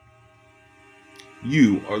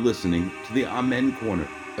You are listening to the Amen Corner,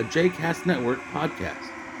 a JCast Network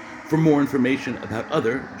podcast. For more information about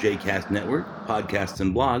other JCast Network podcasts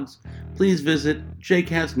and blogs, please visit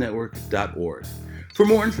jcastnetwork.org. For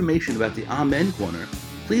more information about the Amen Corner,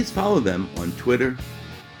 please follow them on Twitter,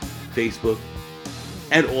 Facebook,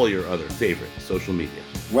 and all your other favorite social media.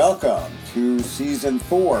 Welcome to Season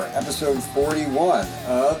 4, Episode 41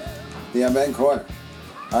 of the Amen Corner.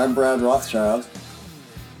 I'm Brad Rothschild.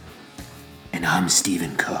 And I'm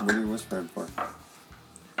Stephen Cook. What are you whispering for?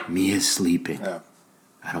 Mia's sleeping. Oh.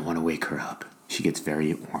 I don't want to wake her up. She gets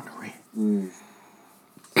very ornery. You've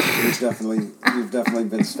definitely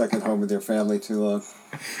been stuck at home with your family too long.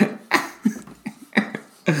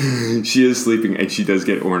 She is sleeping and she does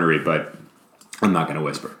get ornery, but I'm not going to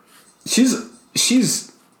whisper.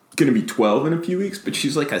 She's going to be 12 in a few weeks, but she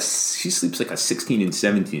sleeps like a 16 and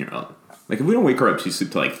 17-year-old. Like, if we don't wake her up, she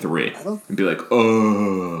sleeps till like 3. And be like,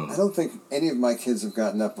 oh. I don't think any of my kids have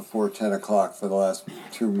gotten up before 10 o'clock for the last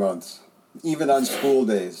 2 months. Even on school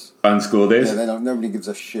days. On school days? Yeah, nobody gives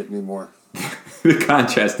a shit anymore. The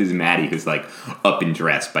contrast is Maddie, who's like up and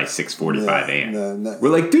dressed by 6:45 a.m. No. We're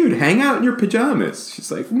like, dude, hang out in your pajamas.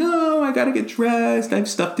 She's like, no, I gotta get dressed. I have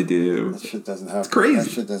stuff to do. That shit doesn't happen. It's crazy. That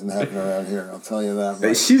shit doesn't happen around here, I'll tell you that.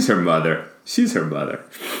 Hey, she's her mother.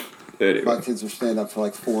 Anyway. My kids are staying up till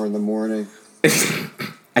like 4 in the morning.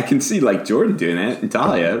 I can see like Jordan doing that and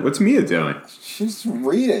Talia. What's Mia doing? She's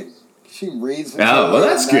reading. She reads. Oh, well,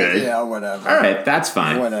 that's good. Yeah, whatever. All right, that's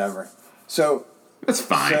fine. Whatever. So that's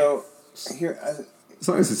fine. So here, as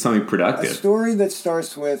long as it's something a productive. story that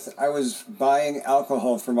starts with I was buying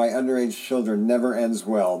alcohol for my underage children never ends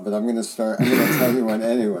well, but I'm going to tell you one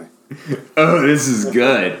anyway. Oh, this is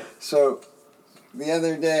good. So the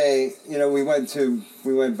other day, we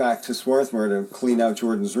went back to Swarthmore to clean out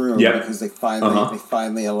Jordan's room because they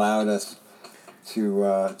finally allowed us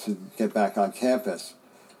to get back on campus.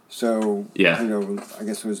 So, I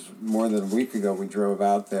guess it was more than a week ago we drove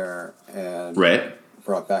out there and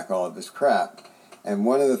brought back all of his crap. And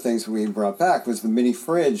one of the things we brought back was the mini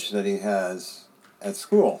fridge that he has at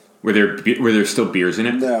school. Were there still beers in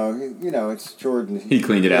it? No, it's Jordan. He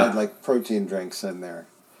cleaned it out. Had like protein drinks in there.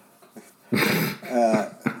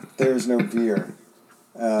 There's no beer.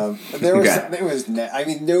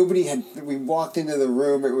 Nobody had. We walked into the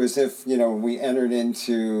room. It was if we entered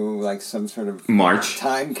into like some sort of March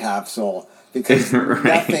time capsule because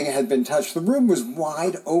nothing had been touched. The room was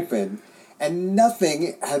wide open, and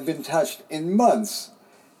nothing had been touched in months.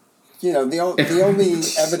 The only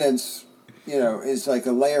evidence, is like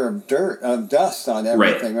a layer of dust on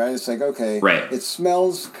everything. Right? It's like okay, it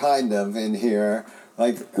smells kind of in here.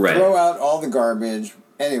 Like throw out all the garbage.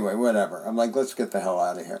 Anyway, whatever. I'm like, let's get the hell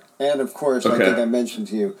out of here. And, of course, I think I mentioned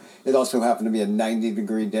to you, it also happened to be a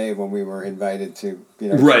 90-degree day when we were invited to,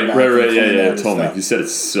 Right. Yeah, told me. You said it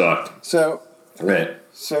sucked. So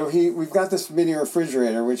we've got this mini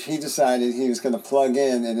refrigerator, which he decided he was going to plug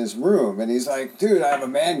in his room. And he's like, dude, I have a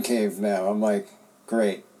man cave now. I'm like,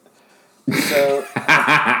 great. So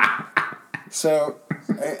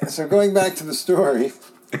going back to the story,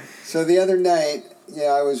 so the other night,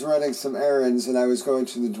 I was running some errands, and I was going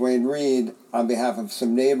to the Duane Reade on behalf of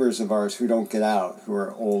some neighbors of ours who don't get out, who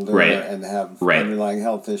are older and have underlying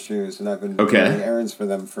health issues, and I've been running errands for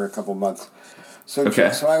them for a couple months. So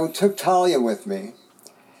I took Talia with me.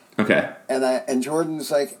 Okay. And Jordan's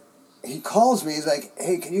like, he calls me, he's like,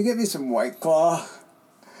 hey, can you get me some White Claw?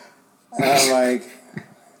 And I'm like,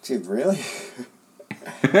 dude, really?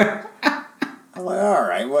 I'm like, all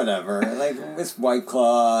right, whatever. Like, it's White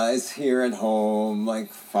Claw. It's here at home. Like,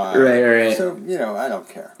 fine. Right. So, I don't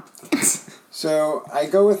care. So I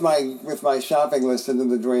go with my shopping list into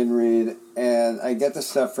the Duane Reade, and I get the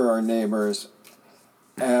stuff for our neighbors.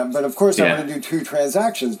 But, of course, I want to do 2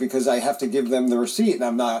 transactions because I have to give them the receipt, and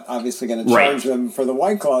I'm not obviously going to charge them for the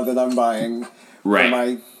White Claw that I'm buying for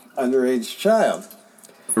my underage child.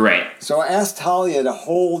 Right. So I asked Talia to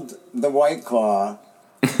hold the White Claw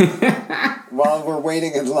while we're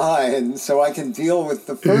waiting in line so I can deal with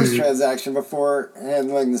the first transaction before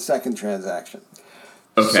handling the second transaction.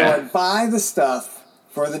 Okay. So I buy the stuff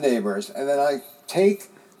for the neighbors, and then I take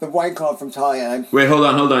the White Claw from Talia. And wait, hold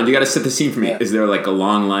on. You got to set the scene for me. Yeah. Is there like a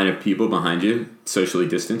long line of people behind you, socially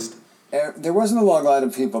distanced? There wasn't a long line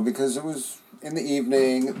of people because it was in the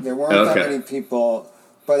evening. There weren't that many people.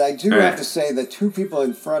 But I do have to say that 2 people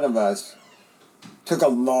in front of us took a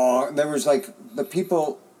long... There was like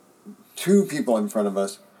 2 people in front of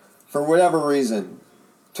us, for whatever reason,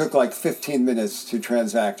 took like 15 minutes to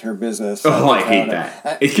transact her business. Oh, I hate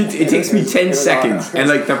that. It takes me 10 seconds, and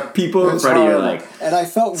like the people in front of you are like, and I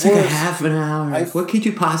felt it's worse. Like a half an hour. What could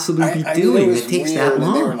you possibly be doing that takes that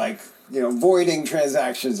long? And they were like, voiding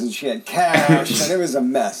transactions, and she had cash, and it was a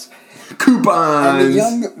mess. Coupons. And the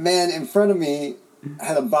young man in front of me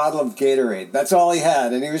had a bottle of Gatorade. That's all he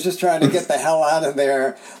had, and he was just trying to get the hell out of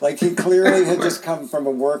there. Like, he clearly had just come from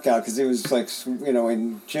a workout because he was like,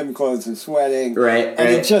 in gym clothes and sweating. Right. And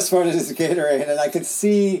he just wanted his Gatorade, and I could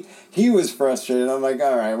see he was frustrated. I'm like,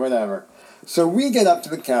 all right, whatever. So we get up to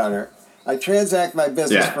the counter. I transact my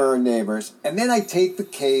business for our neighbors, and then I take the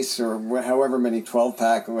case, or however many,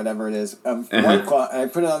 12-pack or whatever it is, of White Claw, and I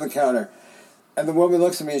put it on the counter. And the woman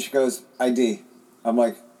looks at me and she goes, ID. I'm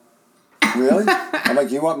like, really? I'm like,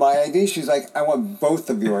 you want my ID? She's like, I want both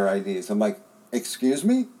of your IDs. I'm like, excuse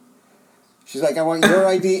me? She's like, I want your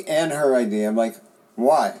ID and her ID. I'm like,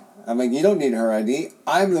 why? I'm like, you don't need her ID.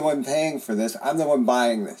 I'm the one paying for this. I'm the one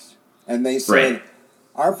buying this. And they said,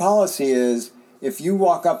 our policy is, if you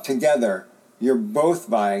walk up together, you're both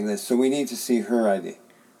buying this, so we need to see her ID.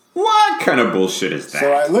 What kind of bullshit is that?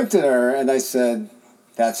 So I looked at her and I said,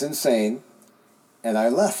 that's insane. And I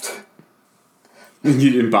left.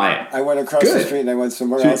 You didn't buy it. I went across the street and I went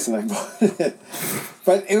somewhere else and I bought it.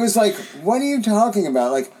 But it was like, what are you talking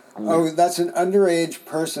about? Like, oh, that's an underage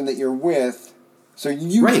person that you're with, so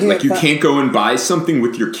you can't... Like, you can't go and buy something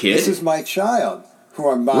with your kid? This is my child,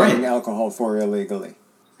 who I'm buying alcohol for illegally.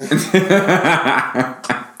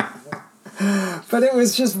 But it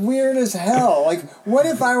was just weird as hell. Like, what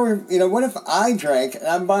if I drank and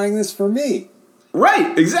I'm buying this for me?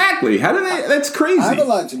 Right, exactly. How do they... That's crazy. I'm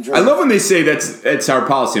allowed to drink. I love when they say it's our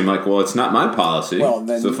policy. I'm like, well, it's not my policy. Well,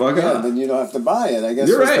 then, so fuck up. Then you don't have to buy it. I guess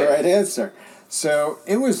You're that's right. the right answer. So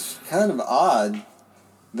it was kind of odd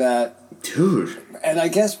that... Dude. And I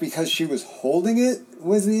guess because she was holding it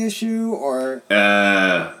was the issue, or...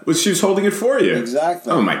 Well, she was holding it for you.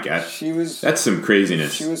 Exactly. Oh, my God. That's some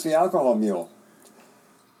craziness. She was the alcohol mule.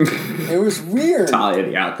 It was weird. Talia,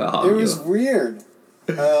 the alcohol It mule. was weird.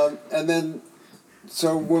 And then...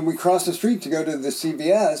 So when we crossed the street to go to the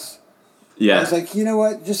CVS, I was like, you know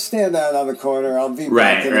what? Just stand out on the corner. I'll be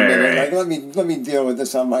back in a minute. Right. Like, let me deal with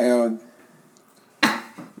this on my own.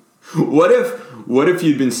 What if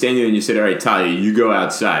you'd been standing there and you said, all right, Talia, you go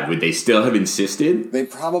outside? Would they still have insisted? They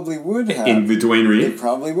probably would have. In the Duane Reade? They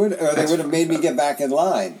probably would. Or they would have made me get back in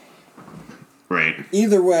line. Right.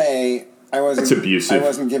 Either way, That's abusive. I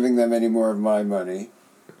wasn't giving them any more of my money.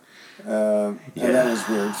 And that was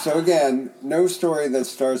weird. So again, no story that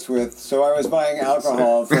starts with, so I was buying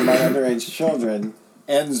alcohol for my underage children,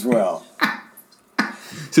 ends well.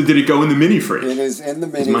 So did it go in the mini fridge? It is in the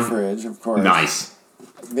mini fridge, of course. Nice.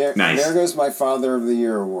 There goes my Father of the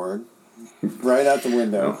Year award. Right out the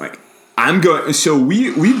window. Oh my. I'm going. So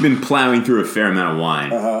we've been plowing through a fair amount of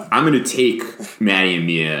wine. I'm going to take Maddie and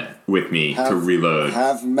Mia with me to reload.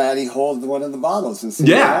 Have Maddie hold one of the bottles and see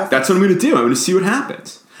what happens. That's what I'm going to do. I'm going to see what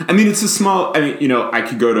happens. I mean, it's a small. I mean, I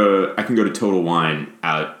can go to Total Wine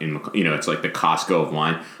out in, it's like the Costco of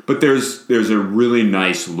wine. But there's a really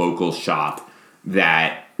nice local shop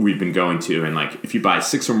that we've been going to, and like if you buy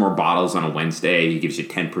 6 or more bottles on a Wednesday, he gives you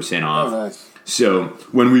 10% off. Oh, nice. So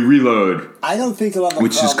when we reload, I don't think you'll have a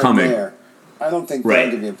which problem is coming. there. I don't think that'll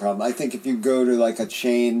give you a problem. I think if you go to like a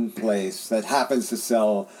chain place that happens to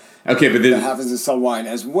sell, wine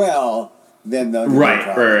as well, then they'll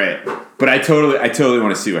right. But I totally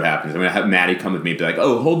want to see what happens. I'm gonna have Maddie come with me and be like,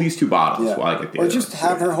 "Oh, hold these 2 bottles while I get the or just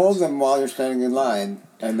have her hold them while you're standing in line,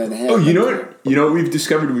 and then hand. Oh, you know what? You know what we've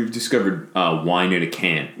discovered? We've discovered wine in a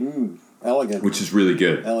can. Elegant. Which is really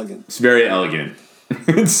good. Elegant. It's very elegant.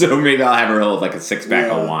 So maybe I'll have her hold like a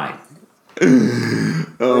 6-pack of wine.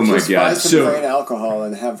 Oh my God! Buy some grain alcohol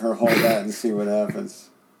and have her hold that and see what happens.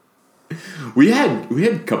 We had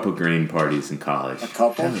a couple grain parties in college. A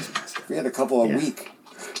couple? We had a couple a week.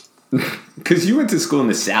 Because you went to school in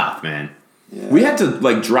the South, man. Yeah. We had to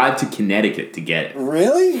like drive to Connecticut to get it.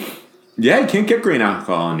 Really? Yeah, you can't get grain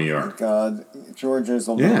alcohol in New York. God, Georgia's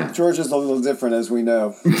a little different, as we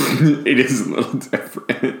know. It is a little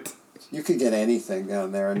different. You could get anything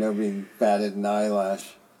down there, and nobody batted an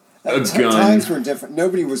eyelash. A gun. Times were different.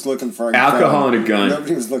 Nobody was looking for alcohol and a gun.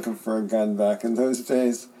 Nobody was looking for a gun back in those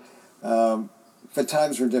days. But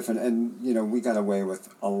times were different, and we got away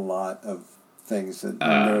with a lot of things that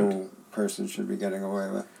no person should be getting away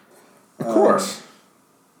with. Of course.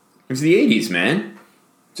 It was the 80s, man.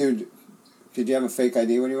 Dude, did you have a fake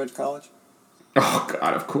ID when you went to college? Oh,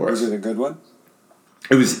 God, of course. Was it a good one?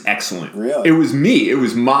 It was excellent. Really? It was me. It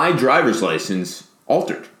was my driver's license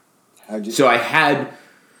altered. How'd you... So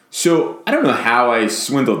I don't know how I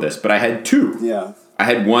swindled this, but I had 2. Yeah. I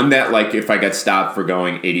had one that, like, if I got stopped for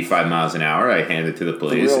going 85 miles an hour, I handed it to the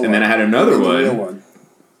police. And then I had another one.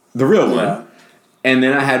 The real one. And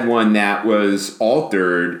then I had one that was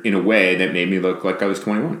altered in a way that made me look like I was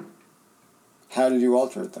 21. How did you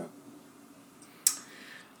alter it, though?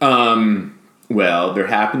 Well, there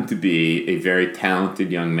happened to be a very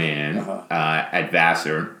talented young man at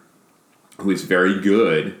Vassar who was very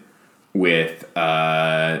good with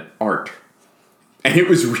art. And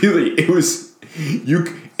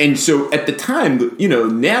and so at the time,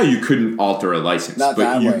 now you couldn't alter a license, Not but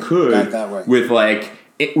that you way. could Not that way. with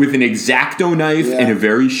with an X-Acto knife Yeah. and a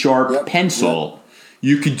very sharp Yep. pencil.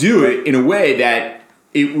 You could do it in a way that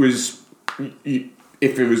it was,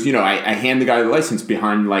 if it was, I hand the guy the license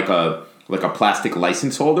behind like a plastic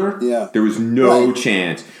license holder. Yeah. There was no Right.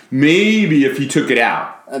 chance. Maybe if he took it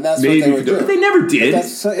out. And that's Maybe what they if would he- do. But they never did.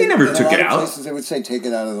 They never in took a lot it of out. places they would say take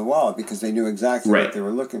it out of the wallet because they knew exactly Right. what they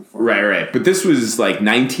were looking for. Right. But this was like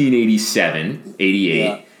 1987, 88.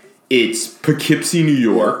 Yeah. It's Poughkeepsie, New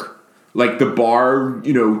York. Like the bar,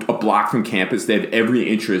 a block from campus, they have every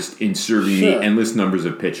interest in serving me Sure. endless numbers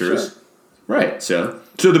of pitchers. Sure. Right. So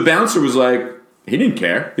the bouncer was like, he didn't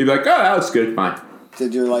care. He'd be like, oh, that's good, fine.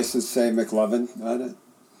 Did your license say McLovin on it?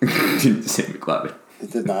 Didn't say McLovin.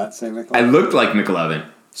 It did not say McLovin. I looked like McLovin.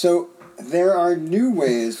 So there are new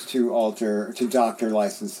ways to doctor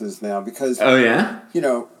licenses now because, Oh, yeah?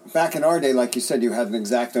 back in our day, like you said, you had an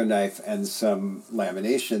X-Acto knife and some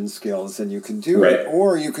lamination skills and you could do Right. it.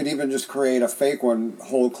 Or you could even just create a fake one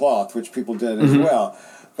whole cloth, which people did as well.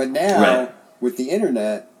 But now, Right. with the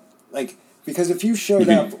internet, because if you showed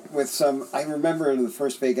up with I remember the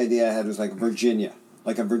first fake idea I had was like Virginia.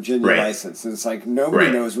 Like a Virginia Right. license. And it's like nobody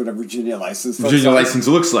Right. knows what a Virginia license looks Virginia like. license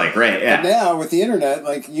looks like, right, yeah. But now with the internet,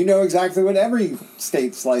 you know exactly what every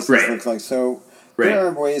state's license Right. looks like. So Right. there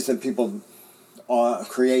are ways that people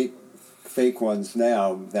create fake ones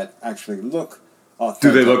now that actually look Do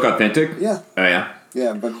authentic. they look authentic? Yeah. Oh, yeah?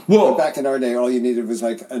 Yeah, but Well- back in our day, all you needed was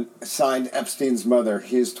a signed Epstein's mother.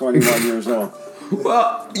 He is 21 years old.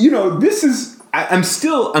 Well, this is... I'm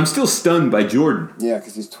still stunned by Jordan. Yeah,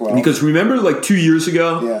 because he's 12. Because remember, 2 years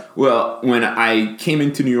ago? Yeah. Well, when I came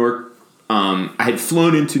into New York, I had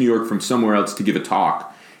flown into New York from somewhere else to give a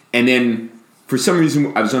talk. And then, for some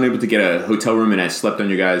reason, I was unable to get a hotel room, and I slept in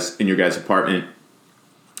your guys' apartment.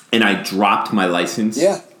 And I dropped my license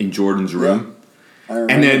in Jordan's room. I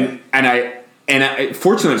remember And that. then,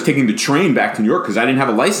 fortunately, I was taking the train back to New York because I didn't have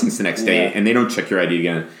a license the next day, Yeah. and they don't check your ID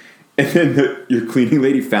again. And then your cleaning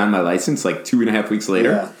lady found my license 2.5 weeks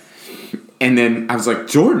later. Yeah. And then I was like,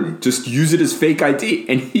 Jordan, just use it as fake ID.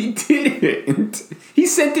 And he didn't. He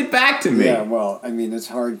sent it back to me. Yeah, well, it's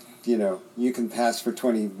hard, you can pass for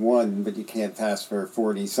 21, but you can't pass for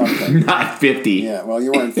 40-something. Not 50. Yeah, well,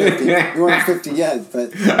 you weren't 50. You weren't 50 yet,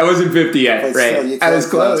 but... I wasn't 50 yet, But right? still, you I can't was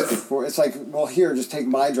close. pass before. It's like, well, here, just take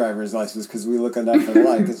my driver's license because we look enough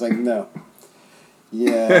alike. It's like, no.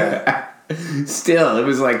 Yeah. Still, it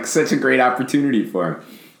was such a great opportunity for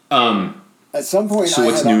him. At some point, So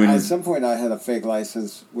what's new At some point, I had a fake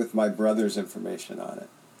license with my brother's information on it.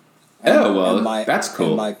 Oh, well, that's cool.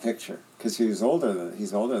 And my picture, because he's older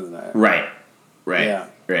than I am. Right. Yeah.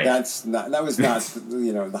 Right. That was not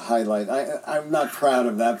the highlight. I'm not proud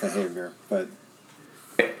of that behavior, but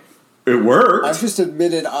It worked. I've just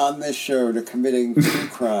admitted on this show to committing 2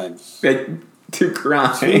 crimes. 2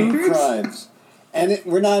 crimes. 2 crimes. And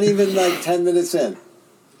we're not even 10 minutes in.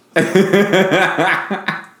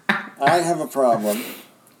 I have a problem.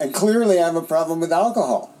 And clearly I have a problem with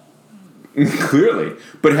alcohol. Clearly.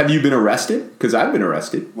 But have you been arrested? Because I've been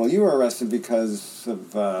arrested. Well, you were arrested because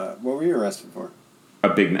of... what were you arrested for?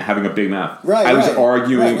 Having a big mouth. Right, I was right.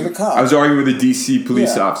 arguing. Right, with a cop. I was arguing with a DC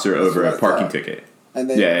police Yeah, officer that's over what a I parking thought. ticket. And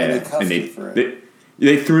they cuffed And you for it.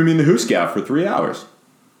 they threw me in the Hooskow for 3 hours.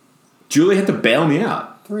 Julie had to bail me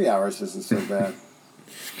out. 3 hours isn't so bad.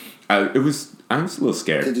 I was a little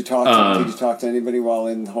scared. Did you talk to anybody while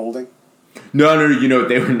in holding? No.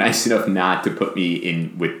 They were nice enough not to put me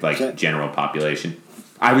in with general population.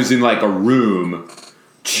 I was in a room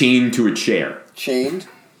chained to a chair. Chained?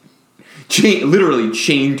 Literally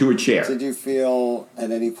chained to a chair. Did you feel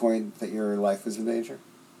at any point that your life was in danger?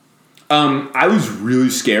 I was really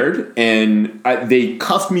scared, and they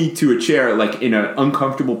cuffed me to a chair in an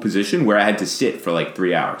uncomfortable position where I had to sit for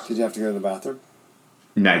 3 hours. Did you have to go to the bathroom?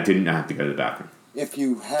 No, I did not have to go to the bathroom. If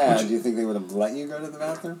you had, do you think they would have let you go to the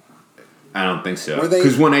bathroom? I don't think so. Were they-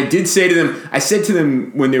 Because when I did say to them, I said to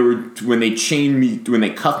them when they chained me, when they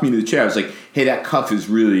cuffed me to the chair, I was like, "Hey, that cuff is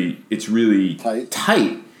really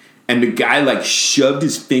tight." And the guy shoved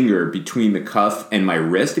his finger between the cuff and my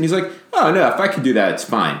wrist, and he's like, "Oh no, if I could do that, it's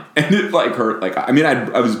fine." And it hurt.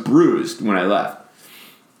 I was bruised when I left.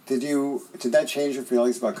 Did that change your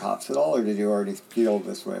feelings about cops at all, or did you already feel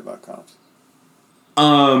this way about cops?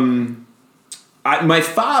 My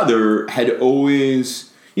father had always,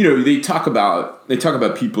 they talk about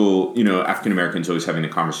people, African Americans always having a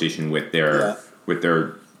conversation with their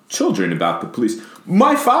children about the police.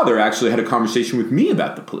 My father actually had a conversation with me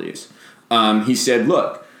about the police. He said,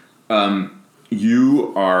 "Look,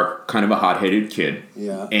 you are kind of a hot-headed kid,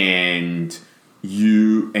 and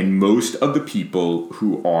most of the people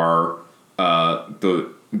who are the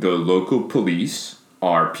local police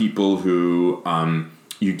are people who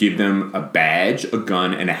you give them a badge, a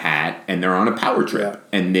gun, and a hat, and they're on a power trip,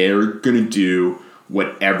 and they're going to do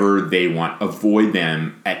whatever they want. Avoid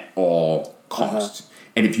them at all costs.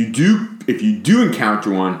 And if you do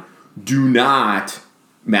encounter one, do not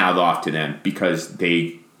mouth off to them because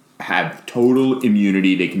they have total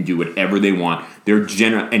immunity. They can do whatever they want. They're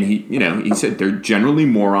and he said they're generally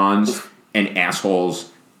morons and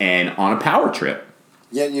assholes and on a power trip."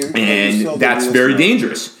 That's very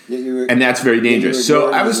dangerous. And that's very dangerous.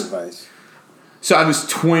 So I was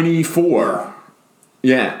 24.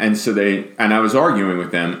 Yeah, and I was arguing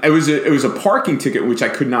with them. It was a parking ticket which I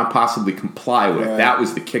could not possibly comply with. Right. That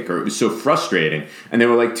was the kicker. It was so frustrating, and they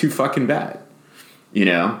were like too fucking bad.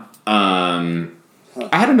 I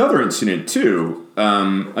had another incident too.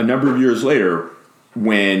 A number of years later,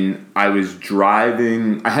 when I was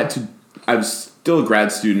driving, I was still a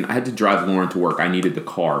grad student. I had to drive Lauren to work. I needed the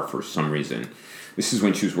car for some reason. This is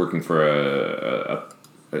when she was working for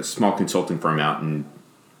a small consulting firm out in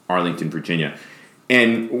Arlington, Virginia.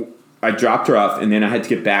 And I dropped her off, and then I had to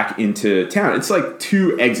get back into town. It's like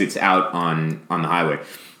 2 exits out on the highway.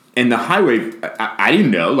 And the highway, I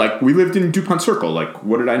didn't know. Like, we lived in DuPont Circle. Like,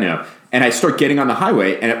 what did I know? And I start getting on the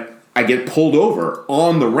highway, and I get pulled over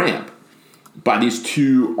on the ramp by these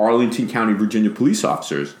 2 Arlington County, Virginia police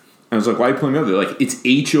officers. And I was like, why are you pulling me over? They're like, it's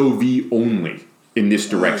HOV only in this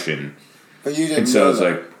direction. But you didn't And so I was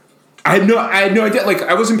like, I had no idea. Like,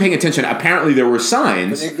 I wasn't paying attention. Apparently there were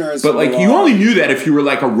signs. But like, you only knew that if you were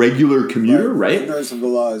like a regular commuter, right? Ignorance of the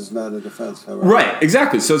law is not a defense. However. Right,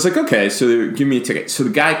 exactly. So it's like, okay, so give me a ticket. So the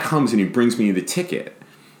guy comes and he brings me the ticket.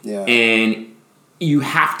 Yeah. And you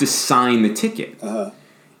have to sign the ticket.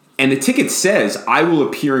 And the ticket says, I will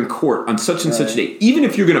appear in court on such and such a date. Even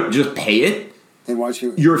if you're going to just pay it, they want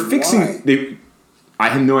you. You're fixing. I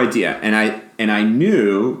had no idea, and I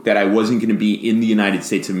knew that I wasn't going to be in the United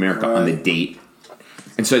States of America on the date,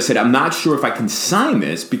 and so I said, I'm not sure if I can sign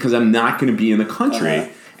this because I'm not going to be in the country,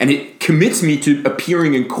 and it commits me to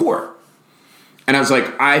appearing in court. And I was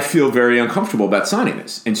like, I feel very uncomfortable about signing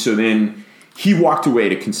this, and so then he walked away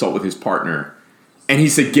to consult with his partner, and he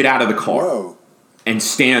said, get out of the car and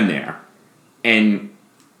stand there, and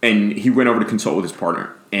he went over to consult with his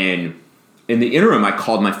partner, and in the interim, I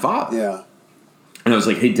called my father. Yeah. And I was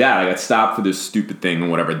like, hey, Dad, I got stopped for this stupid thing or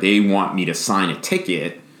whatever. They want me to sign a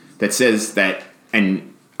ticket that says that,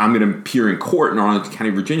 and I'm going to appear in court in Arlington County,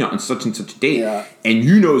 Virginia on such and such a date. Yeah. And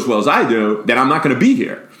you know as well as I do that I'm not going to be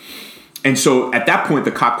here. And so at that point,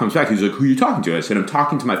 the cop comes back. He's like, who are you talking to? I said, I'm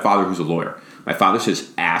talking to my father who's a lawyer. My father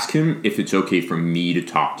says, ask him if it's okay for me to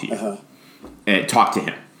talk to you. And talk to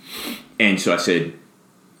him. And so I said,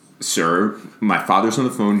 sir, my father's on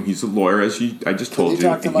the phone. He's a lawyer, as I just told you. Can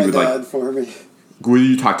you talk to my dad for me? Will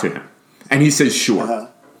you talk to him? And he says, sure.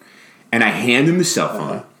 And I hand him the cell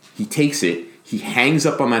phone. He takes it. He hangs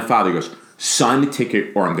up on my father. He goes, sign the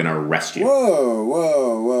ticket or I'm going to arrest you.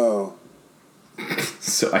 Whoa.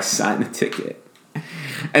 So I signed the ticket.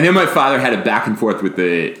 And then my father had a back and forth with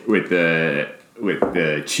the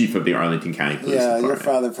chief of the Arlington County Police Department. Your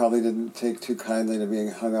father probably didn't take too kindly to being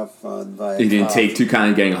hung up on by a He didn't cop. take too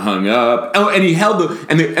kindly to getting hung up. Oh, and he held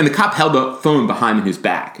the cop held the phone behind his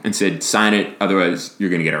back and said, sign it, otherwise you're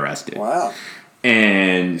going to get arrested. Wow.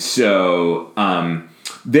 And so,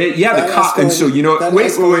 the cop, and so,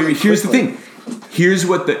 wait, here's the thing. Here's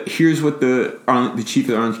what the chief of the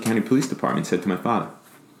Arlington County Police Department said to my father.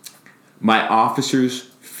 My officers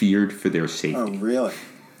feared for their safety. Oh, really?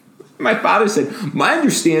 My father said, my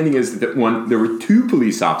understanding is that there were 2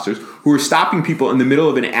 police officers who were stopping people in the middle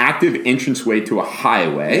of an active entranceway to a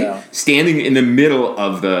highway, standing in the middle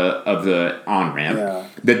of the on-ramp,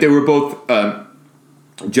 that they were both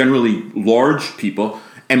generally large people,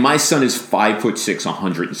 and my son is 5'6",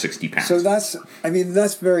 160 pounds. So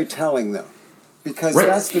that's very telling, though, because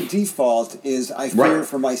that's the default is I fear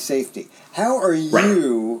for my safety. How are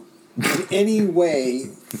you in any way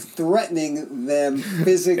threatening them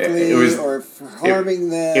physically or harming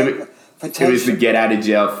them? It was the get out of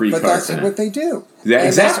jail free card. But that's what they do.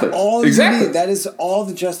 Exactly. That's all you need. That is all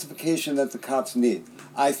the justification that the cops need.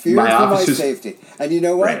 I fear for my safety. And you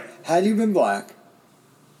know what? Right. Had you been black,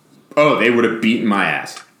 they would have beaten my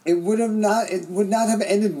ass. It would not have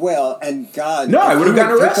ended well. And God, no, I would have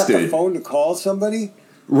gotten arrested. Pick up the phone to call somebody.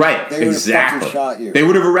 Right, They would have exactly. fucking shot you. They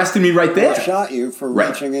would have arrested me right Or there. shot you for Right.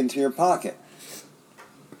 reaching into your pocket.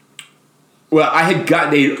 Well,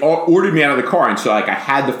 they ordered me out of the car, and so like I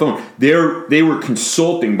had the phone. They were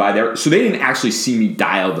consulting so they didn't actually see me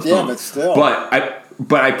dial the phone. Yeah, but still.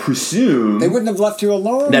 But I presume They wouldn't have left you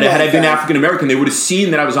alone. that had I like been that. African American, they would have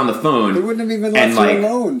seen that I was on the phone. They wouldn't have even and, left you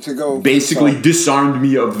like, alone to go. basically consult. disarmed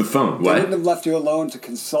me of the phone. They What? wouldn't have left you alone to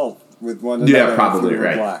consult with one another. Yeah, if probably you were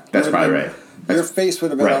right. Black. That's You would have probably been- right. Your face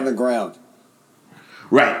would have been right. on the ground.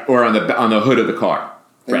 Right, or on the hood of the car.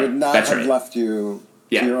 They right. would not That's have right. left you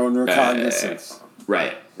Yeah. to your own recognizance.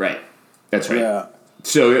 Right. That's right. Yeah,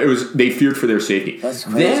 So they feared for their safety. That's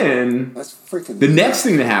crazy. Then that's freaking. the next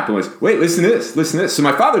thing that happened was, wait, listen to this. So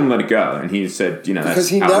my father didn't let it go, and he said, because that's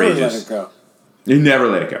he outrageous. never let it go. He never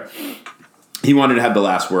let it go. He wanted to have the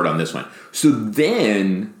last word on this one. So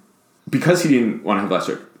then, because he didn't want to have the last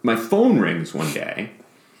word, my phone rings one day,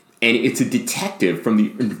 and it's a detective from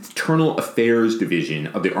the Internal Affairs Division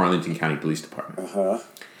of the Arlington County Police Department. Uh-huh.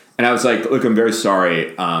 And I was like, look, I'm very sorry.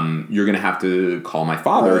 You're going to have to call my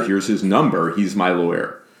father. Right. Here's his number. He's my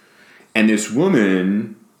lawyer. And this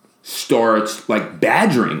woman starts like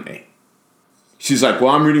badgering me. She's like,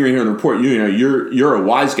 well, I'm reading right here in the report. You're a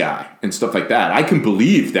wise guy and stuff like that. I can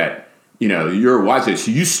believe that, you're a wise guy.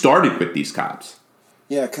 So you started with these cops.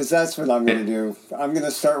 Yeah, because that's what I'm going to do. I'm going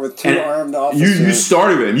to start with two armed officers. You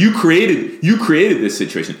started with them. You created this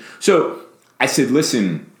situation. So I said,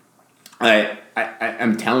 listen,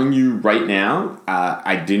 I'm telling you right now,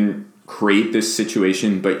 I didn't create this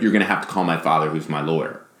situation, but you're going to have to call my father, who's my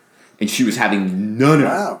lawyer. And she was having none of it.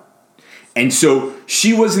 Wow. And so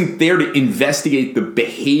she wasn't there to investigate the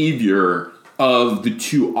behavior of the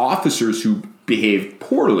two officers who behaved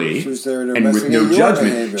poorly She was there to and with investigate no your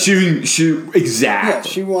judgment. behavior. She exactly. Yeah,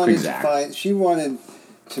 she wanted exactly. to find. She wanted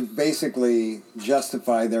to basically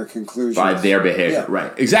justify their conclusions By their behavior, Yeah.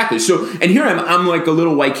 right? Exactly. So, and here I'm like a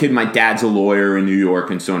little white kid. My dad's a lawyer in New York,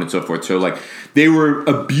 and so on and so forth. So, like, they were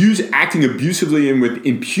acting abusively and with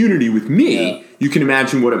impunity with me. Yeah. You can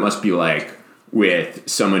imagine what it must be like with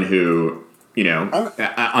someone who,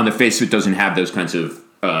 on the face of it, doesn't have those kinds of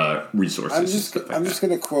resources. I'm just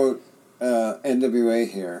going to quote NWA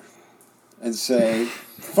here and say,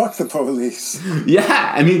 "Fuck the police."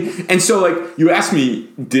 Yeah, I mean, and so like you asked me,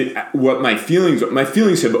 what my feelings? My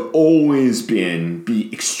feelings have always been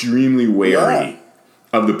be extremely wary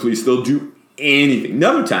of the police. They'll do anything.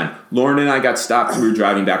 Another time, Lauren and I got stopped. We were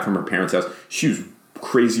driving back from her parents' house. She was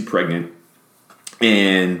crazy pregnant,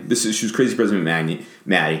 and she was crazy pregnant with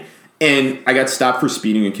Maddie, and I got stopped for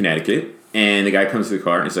speeding in Connecticut. And the guy comes to the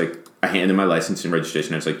car and he's like, I handed my license and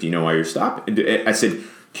registration. I was like, do you know why you're stopped? And I said,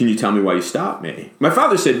 can you tell me why you stopped me? My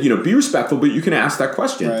father said, be respectful, but you can ask that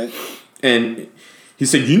question. Right. And he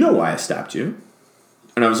said, you know why I stopped you?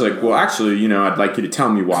 And I was like, well, actually, I'd like you to tell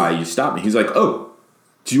me why you stopped me. He's like, oh,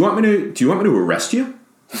 do you want me to arrest you?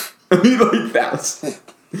 I mean, like that was.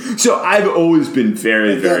 So I've always been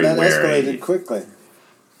very, very that wary. escalated quickly.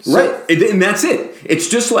 Right, and that's it. It's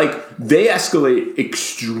just like they escalate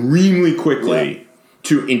extremely quickly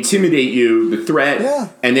to intimidate you, the threat,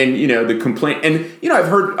 and then, the complaint. And, I've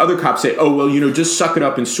heard other cops say, oh, well, just suck it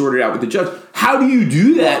up and sort it out with the judge. How do you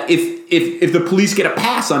do that if the police get a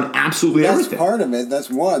pass on absolutely everything? That's part of it. That's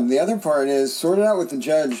one. The other part is sort it out with the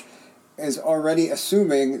judge is already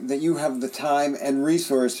assuming that you have the time and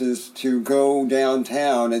resources to go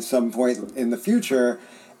downtown at some point in the future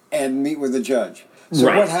and meet with the judge. So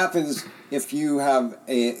what happens if you have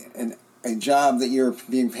a job that you're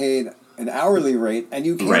being paid an hourly rate and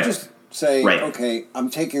you can't just say, okay, I'm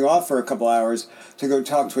taking off for a couple hours to go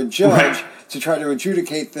talk to a judge to try to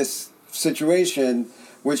adjudicate this situation,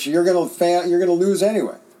 which you're going to lose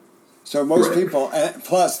anyway. So most people, and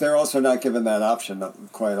plus they're also not given that option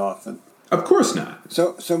quite often. Of course not.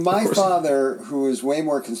 So my father, who is way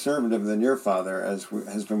more conservative than your father, as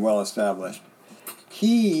has been well established,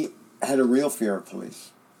 he had a real fear of police,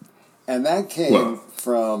 and that came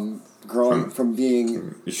from growing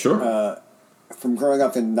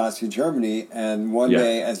up in Nazi Germany, and one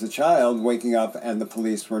day as a child waking up and the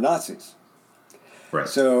police were Nazis. Right.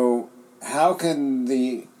 So how can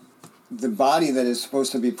the body that is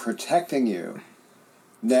supposed to be protecting you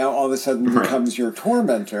now all of a sudden becomes your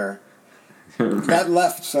tormentor? That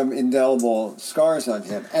left some indelible scars on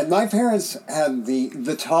him. And my parents had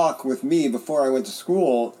the talk with me before I went to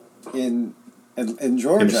school in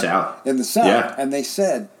Georgia. In the South. Yeah. And they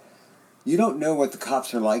said, you don't know what the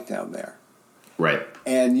cops are like down there. Right.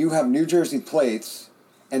 And you have New Jersey plates,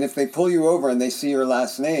 and if they pull you over and they see your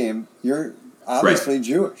last name, you're obviously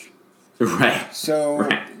Jewish. Right. So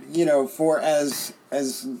for as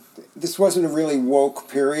this wasn't a really woke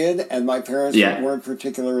period, and my parents weren't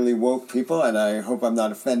particularly woke people, and I hope I'm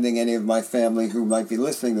not offending any of my family who might be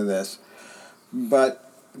listening to this, but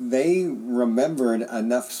they remembered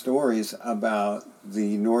enough stories about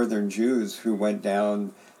the northern Jews who went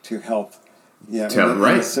down to help, in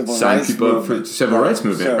the civil sign rights people up for movement. the civil rights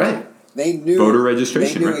movement, So right? They knew voter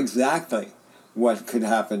registration. They knew exactly what could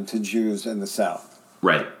happen to Jews in the South.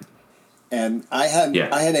 Right. And I had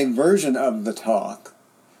a version of the talk,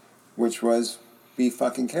 which was be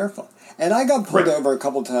fucking careful. And I got pulled over a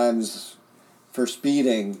couple times for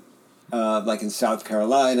speeding, like in South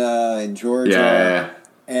Carolina, in Georgia. Yeah.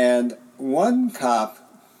 And one cop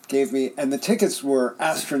gave me, and the tickets were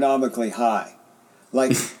astronomically high,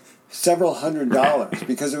 like several $100s,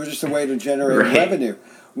 because it was just a way to generate revenue.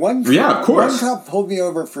 Of course. One cop pulled me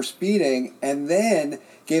over for speeding and then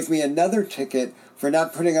gave me another ticket for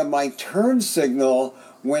not putting on my turn signal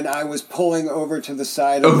when I was pulling over to the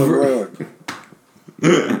side of the road.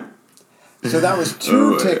 So that was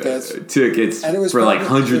two tickets. And it was for like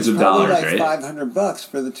hundreds of dollars, like right? $500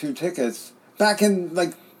 for the two tickets back in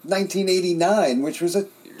like 1989, which was a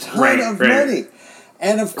ton of money.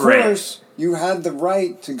 And of course, you had the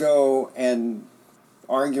right to go and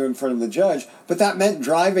argue in front of the judge, but that meant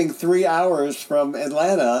driving 3 hours from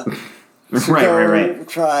Atlanta to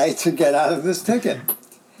try to get out of this ticket.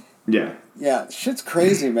 Yeah. Yeah, shit's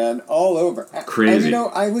crazy, man, all over. Crazy. And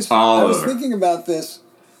I was thinking about this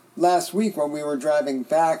last week when we were driving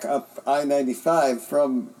back up I-95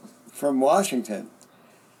 from Washington.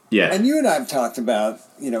 Yeah. And you and I have talked about,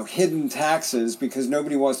 hidden taxes because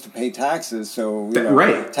nobody wants to pay taxes, so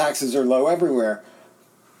taxes are low everywhere.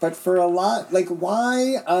 But for a lot, like,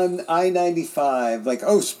 why on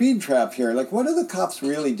I-95, speed trap here, what are the cops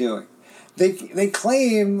really doing? They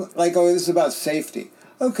claim, this is about safety.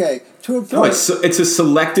 Okay, to a point. No, it's a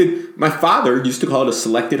selected, my father used to call it a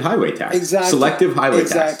selected highway tax. Exactly. Selective highway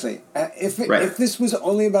tax. Exactly. If this was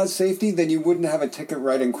only about safety, then you wouldn't have a ticket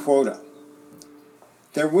writing quota.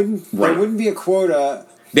 There wouldn't be a quota.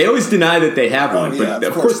 They always deny that they have one, but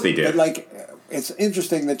of course they do. But it's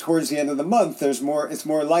interesting that towards the end of the month, it's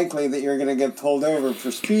more likely that you're going to get pulled over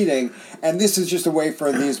for speeding, and this is just a way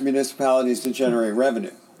for these municipalities to generate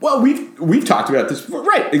revenue. Well, we've talked about this before.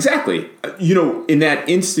 Right, exactly. In that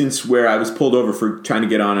instance where I was pulled over for trying to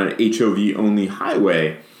get on an HOV-only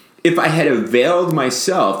highway, if I had availed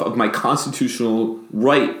myself of my constitutional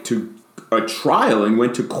right to a trial and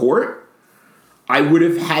went to court, I would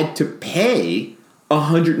have had to pay a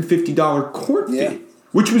 $150 court fee,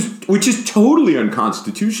 which is totally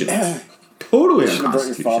unconstitutional. Totally unconstitutional. You should have brought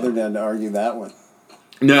your father down to argue that one.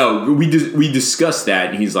 No, we discussed that,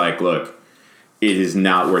 and he's like, look, it is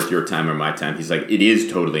not worth your time or my time. He's like, it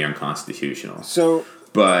is totally unconstitutional.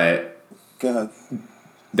 But go ahead.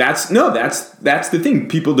 That's the thing.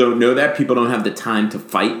 People don't know that. People don't have the time to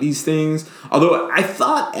fight these things. Although I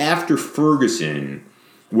thought after Ferguson,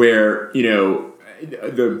 where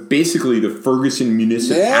basically the Ferguson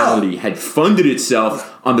municipality had funded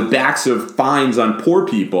itself on the backs of fines on poor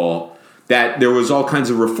people, that there was all kinds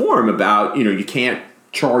of reform about you can't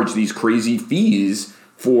charge these crazy fees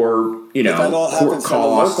for that all happens at a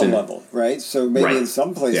local level, right? So maybe in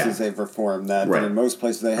some places they've reformed that, but in most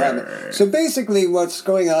places they haven't. So basically what's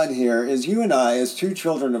going on here is you and I, as two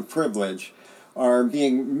children of privilege, are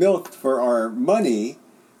being milked for our money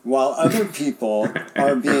while other people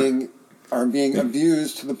are being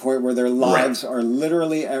abused to the point where their lives are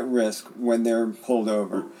literally at risk when they're pulled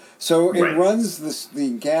over. So it runs the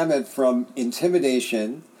gamut from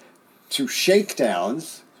intimidation to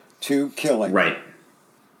shakedowns to killing. Right.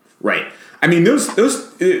 I mean, those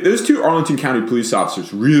two Arlington County police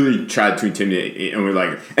officers really tried to intimidate, and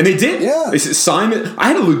and they did. Yeah. They said, Simon, I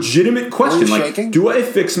had a legitimate question, shaking? Do I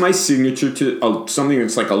affix my signature to something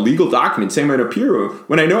that's like a legal document saying I'm going to appear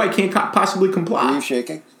when I know I can't possibly comply? Are you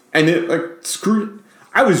shaking? And then, screw.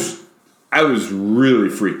 I was really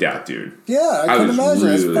freaked out, dude. Yeah, I can imagine.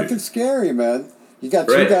 It's fucking scary, man. You got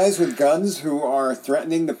two guys with guns who are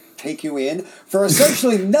threatening to take you in for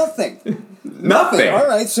essentially nothing. Nothing. All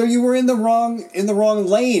right, so you were in the wrong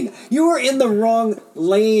lane. You were in the wrong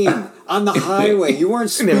lane on the highway. You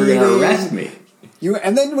weren't speeding. They were going to arrest me.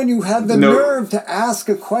 And then when you had the nerve to ask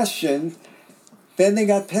a question, then they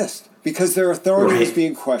got pissed because their authority was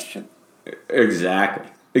being questioned. Exactly.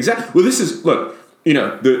 Well, this is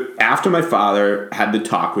after my father had the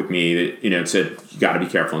talk with me that said you got to be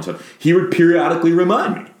careful and stuff. He would periodically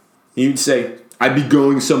remind me. He would say I'd be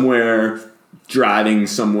going somewhere, driving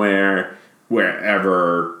somewhere,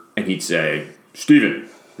 wherever, and he'd say, Stephen,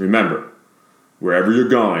 remember, wherever you're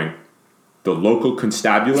going, the local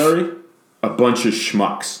constabulary a bunch of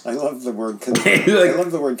schmucks. I love the word. Like- I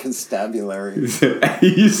love the word constabulary.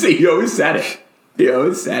 You always said it. You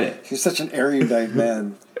always said it. He's such an erudite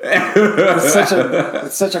man.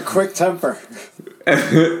 with such a quick temper.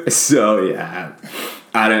 So yeah,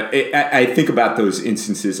 I think about those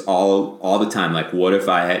instances all the time. Like, what if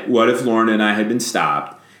Lauren and I had been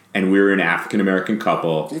stopped and we were an African American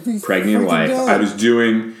couple, pregnant wife? dead. I was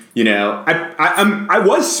doing, I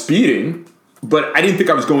was speeding, but I didn't think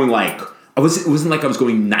I was going like. It wasn't like I was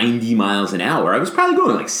going 90 miles an hour. I was probably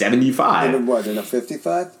going like 75. In a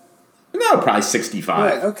 55? No, probably 65.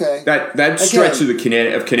 Right, okay. That stretch of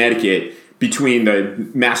Connecticut between the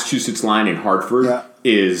Massachusetts line and Hartford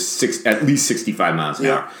is at least 65 miles an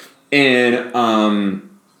hour. And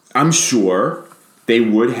I'm sure they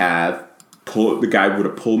would have the guy would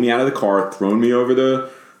have pulled me out of the car, thrown me over the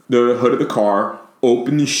hood of the car,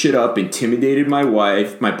 opened the shit up, intimidated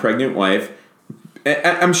my pregnant wife.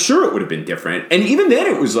 I'm sure it would have been different. And even then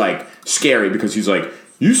it was like scary because he's like,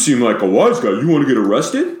 you seem like a wise guy. You want to get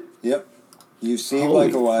arrested? Yep. You seem Holy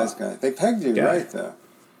like a wise fuck. guy. They pegged you right, though.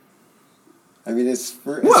 I mean, it's it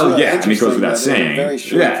goes without saying. In a very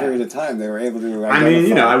short period of time, they were able to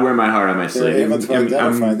identify. I wear my heart on my They were sleeve. able to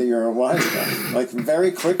identify that you're a wise guy. Like,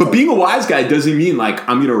 very quickly. But being a wise guy doesn't mean like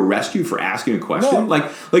I'm going to arrest you for asking a question.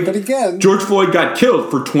 No. But again, George Floyd got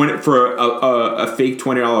killed for a fake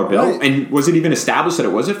 $20 bill, Right. and was it even established that it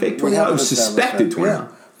was a fake $20? we It haven't was established suspected that. $20. Yeah.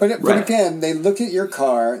 But Right. again, they look at your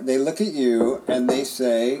car, they look at you, and they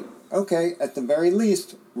say, okay, at the very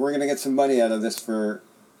least, we're going to get some money out of this We're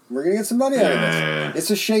going to get some money out of this. It's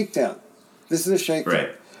a shakedown. This is a shakedown. Right.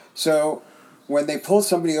 So when they pull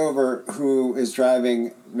somebody over who is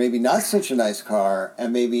driving maybe not such a nice car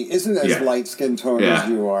and maybe isn't as light skin tone as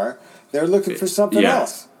you are, they're looking for something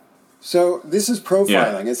else. So this is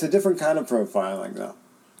profiling. It's a different kind of profiling, though.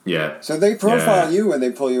 Yeah. So they profile you when they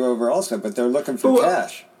pull you over also, but they're looking for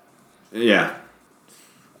cash. Yeah.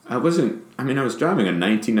 I was driving a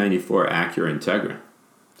 1994 Acura Integra.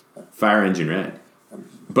 Fire engine red.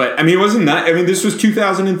 But, it wasn't that. This was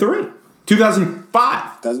 2003.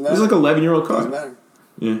 2005. Doesn't matter. It was like an 11-year-old car. Doesn't matter.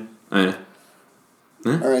 Yeah, I know.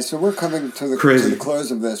 All right, so we're coming to the close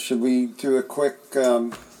of this. Should we do a quick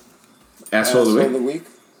Asshole of the week?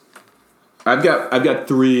 I've got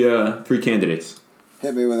three candidates.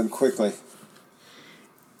 Hit me with them quickly.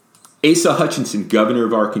 Asa Hutchinson, governor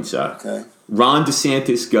of Arkansas. Okay. Ron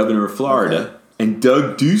DeSantis, governor of Florida. Okay. And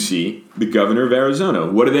Doug Ducey, the governor of Arizona.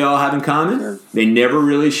 What do they all have in common? Sure. They never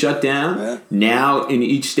really shut down. Yeah. Now, in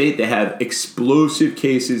each state, they have explosive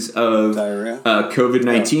cases of Diarrhea.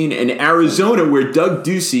 COVID-19. Yeah. And Arizona, where Doug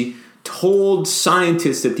Ducey told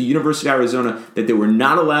scientists at the University of Arizona that they were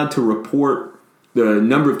not allowed to report the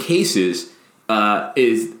number of cases,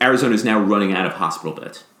 Arizona is now running out of hospital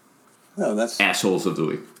beds. No, that's Assholes of the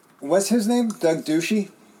week. What's his name? Doug Ducey?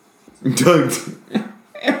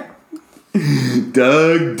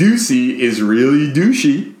 Doug Ducey is really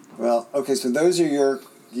douchey. Well, okay, so those are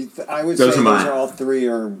I would Those say are mine. those are all three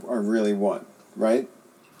are really one, right?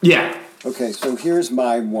 Yeah. Okay, so here's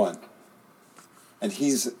my one. And he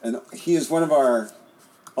is one of our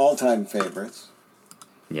all-time favorites.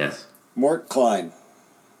 Yes. Mort Klein.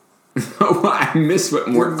 Oh, I missed what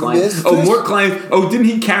Mort Klein. missed Oh, this? Mort Klein. Oh, didn't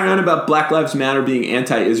he carry on about Black Lives Matter being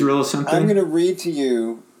anti-Israel or something? I'm going to read to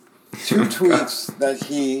you two tweets that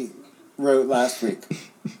he wrote last week.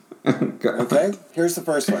 Okay? Here's the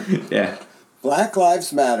first one. Yeah. Black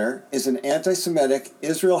Lives Matter is an anti-Semitic,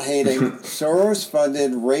 Israel-hating,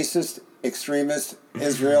 Soros-funded, racist, extremist,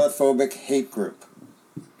 Israelophobic hate group.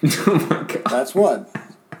 Oh my God. That's one.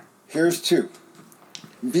 Here's two.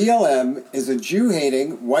 BLM is a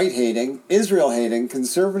Jew-hating, white-hating, Israel-hating,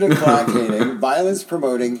 conservative black-hating,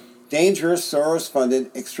 violence-promoting, dangerous,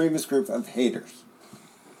 Soros-funded, extremist group of haters.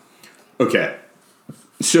 Okay.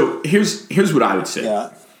 So here's what I would say.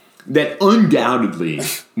 Yeah. That undoubtedly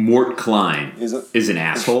Mort Klein is an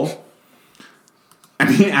asshole.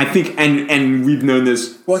 I think, and we've known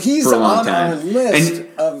this Well, for a long on time. our list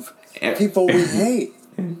of people we hate.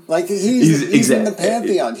 Like, he's in the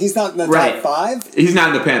pantheon. He's not in the top five. He's not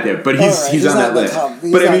in the pantheon, but he's on that list.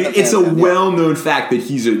 But it's a well-known fact that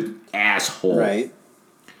he's an asshole. Right.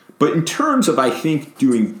 But in terms of, I think,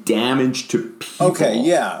 doing damage to people... Okay,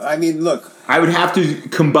 yeah. Look. I would have to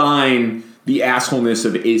combine the assholeness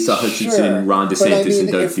of Asa Hutchinson, Ron DeSantis,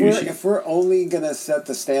 and Doug Ducey. If we're only going to set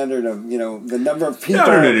the standard of, the number of people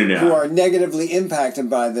No. who are negatively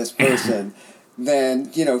impacted by this person... then,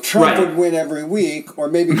 Trump would win every week, or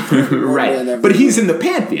maybe Putin would win every week. But he's in the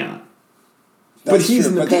pantheon. That's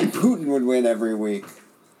true, but then Putin would win every week.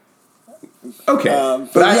 Okay,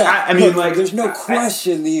 but yeah, I mean, look, like, there's no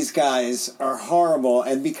question these guys are horrible,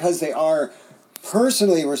 and because they are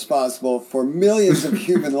personally responsible for millions of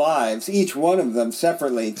human lives, each one of them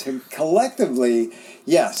separately, to collectively,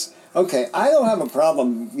 yes, okay, I don't have a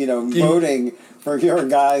problem, voting for your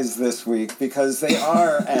guys this week because they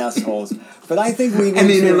are assholes, but I think we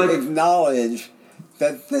need to acknowledge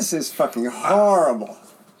that this is fucking horrible.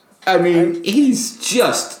 I mean, he's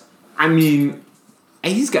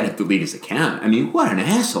got to delete his account. I mean, what an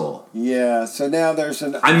asshole. Yeah, so now there's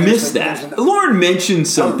an... I missed that. Lauren mentioned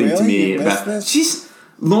something to me about...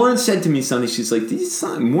 Lauren said to me something, she's like,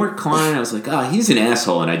 Mort Klein? I was like, he's an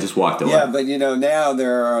asshole, and I just walked away. Yeah, but now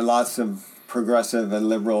there are lots of progressive and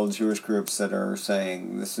liberal Jewish groups that are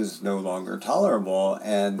saying this is no longer tolerable,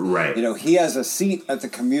 and he has a seat at the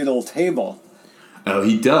communal table. Oh,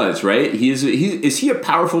 he does, right? Is he a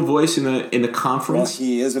powerful voice in the conference? Well,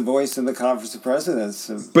 he is a voice in the Conference of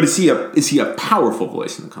Presidents. But is he a powerful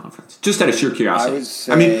voice in the conference? Just out of sheer curiosity. I would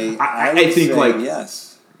say. I think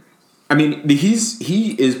yes. I mean,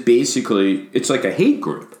 he is basically, it's like a hate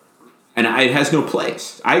group, and it has no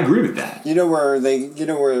place. I agree with that. You know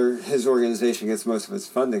where his organization gets most of its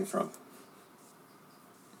funding from?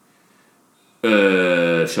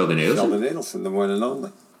 Sheldon Adelson. Sheldon Adelson, the one and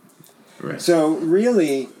only. Right. So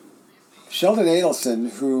really, Sheldon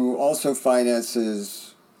Adelson, who also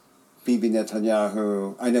finances Bibi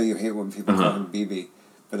Netanyahu. I know you hate when people call him Bibi,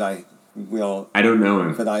 but I don't know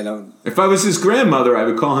him. But I don't. If I was his grandmother, I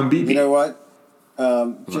would call him Bibi. You know what?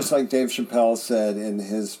 Just like Dave Chappelle said in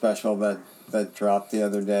his special that dropped the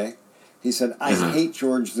other day, he said, "I hate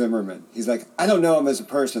George Zimmerman." He's like, "I don't know him as a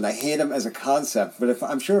person. I hate him as a concept. But if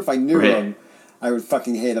I knew him, I would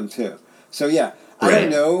fucking hate him too." So yeah. I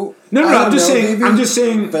don't know. No. I'm just saying. But I'm just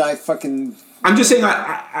saying.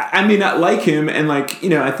 I may not like him, and I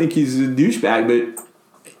think he's a douchebag. But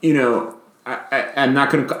I'm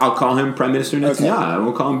not gonna. I'll call him Prime Minister Netanyahu. Okay. I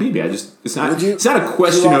won't call him Bibi. It's not a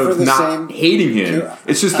question of not hating him.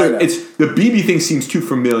 It's just the Bibi thing seems too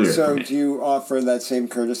familiar. So do you offer that same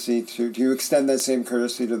courtesy do you extend that same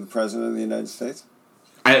courtesy to the President of the United States?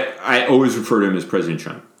 I always refer to him as President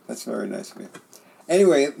Trump. That's very nice of you.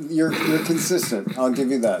 Anyway, you're consistent. I'll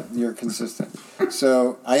give you that. You're consistent.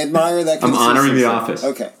 So I admire that consistency. I'm honoring the office.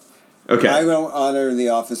 Okay. Okay. I don't honor the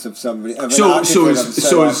office of somebody. Of an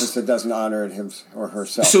office that doesn't honor it him or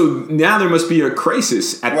herself. So now there must be a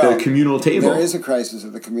crisis at the communal table. There is a crisis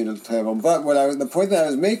at the communal table. But the point that I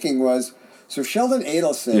was making was, so Sheldon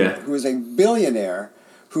Adelson, who is a billionaire,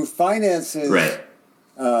 who finances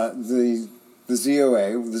the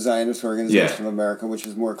ZOA, the Zionist Organization of America, which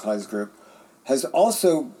is Mort Klein's group, has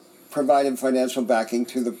also provided financial backing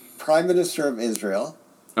to the Prime Minister of Israel,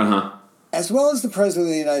 as well as the President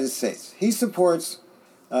of the United States. He supports,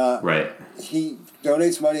 he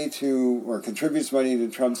donates money to, or contributes money to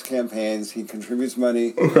Trump's campaigns. He contributes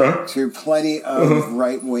money to plenty of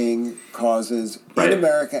right-wing causes in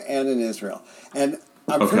America and in Israel. And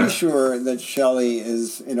I'm pretty sure that Shelley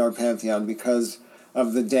is in our pantheon because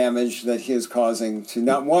of the damage that he is causing to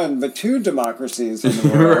not one, but two democracies in the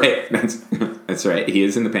world. Right, that's right. He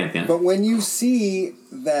is in the pantheon. But when you see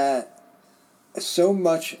that so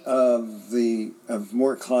much of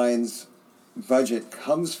Mort Klein's budget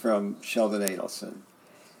comes from Sheldon Adelson,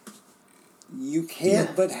 you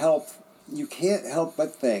can't help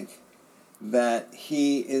but think that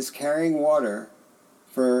he is carrying water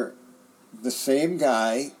for the same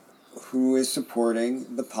guy who is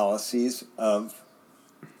supporting the policies of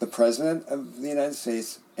the President of the United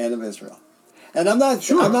States and of Israel. And I'm not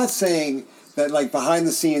saying that behind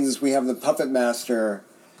the scenes we have the puppet master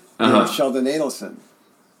Sheldon Adelson.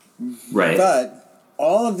 Right. But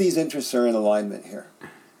all of these interests are in alignment here.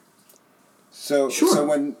 So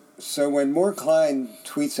when Mort Klein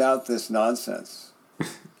tweets out this nonsense,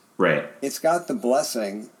 it's got the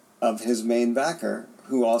blessing of his main backer,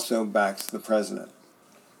 who also backs the president.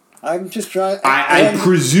 I'm just trying. I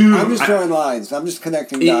presume. I'm just drawing lines. I'm just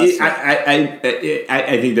connecting dots.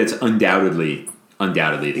 I think that's undoubtedly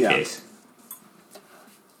the case.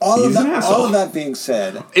 All of that being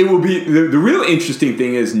said, it will be the real interesting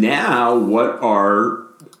thing is now what are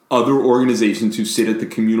other organizations who sit at the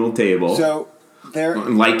communal table? So there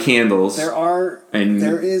light candles. There are and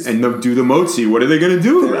do the motzi. What are they going to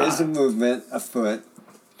do? There is a movement afoot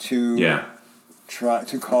to try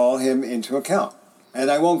to call him into account. And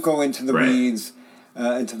I won't go into the weeds,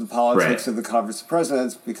 into the politics of the Conference of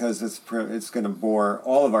Presidents, because it's going to bore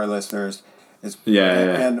all of our listeners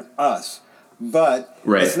and us. But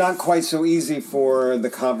it's not quite so easy for the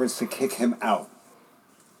conference to kick him out.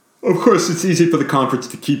 Of course, it's easy for the conference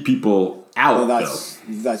to keep people out,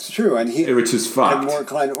 that's true, and which is fucked. And More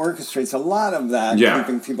Klein orchestrates a lot lot,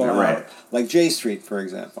 keeping people out, like J Street, for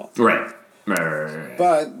example. Right.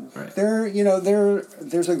 But there are a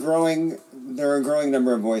growing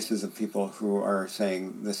number of voices of people who are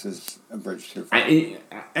saying this is a bridge too far.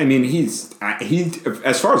 I mean, he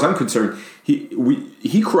as far as I'm concerned,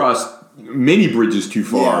 he crossed many bridges too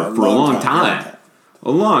far for a long time. A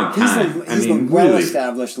long time. He's a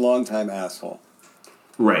well-established, long-time asshole.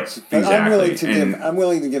 Right. But exactly. I'm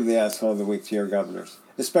willing to give the asshole of the week to your governors,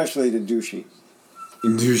 especially to Douchey.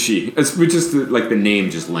 Douchey, which is the name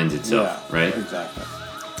just lends itself, right? Exactly.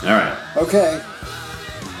 All right. Okay.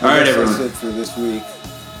 All right, everyone. That's it for this week.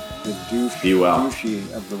 The douchey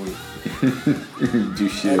of the week.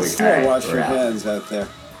 Douchey. And still wash your hands out there.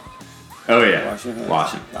 Oh yeah. Wash your hands.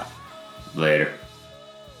 Wash them. Bye. Later.